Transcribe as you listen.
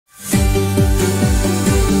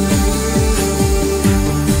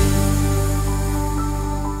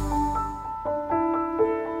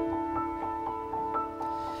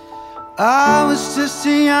I was just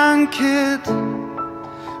a young kid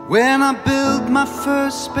when I built my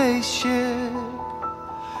first spaceship,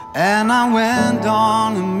 and I went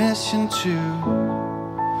on a mission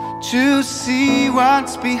to see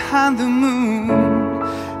what's behind the moon.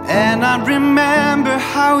 And I remember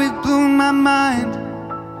how it blew my mind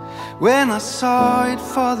when I saw it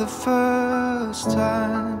for the first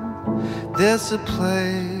time. There's a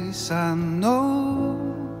place I know,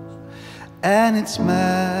 and it's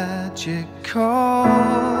magical.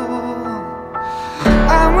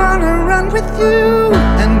 I wanna run with you,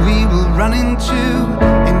 and we will run into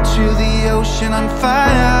the ocean on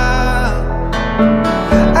fire.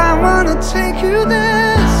 I wanna take you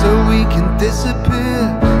there so we can disappear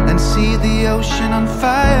and see the ocean on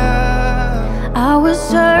fire. I was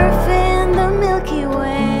surfing the Milky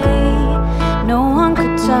Way. No one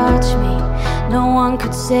could touch me, no one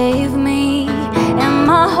could save me, and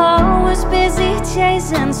my heart was busy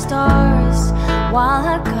chasing stars while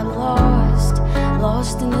I got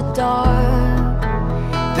lost in the dark.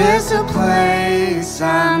 There's a place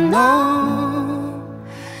I know,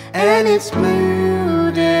 and it's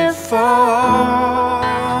beautiful.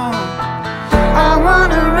 I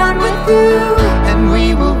wanna run with you, and we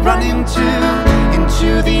will run into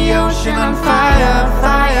the ocean on fire,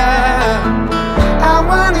 fire. I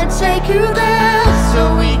wanna take you there so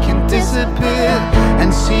we can disappear and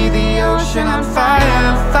see the ocean on fire,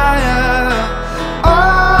 fire. Oh,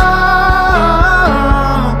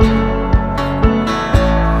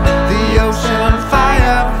 the ocean on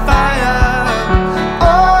fire, fire.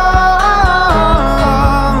 Oh,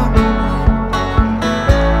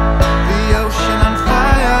 the ocean on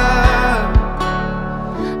fire.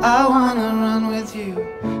 I wanna run with you,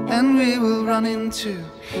 and we will run into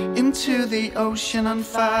the ocean on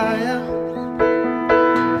fire.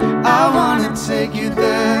 I wanna take you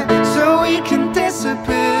there so we can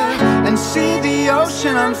disappear and see the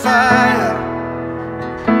ocean on fire.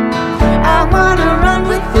 I wanna run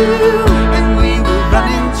with you, and we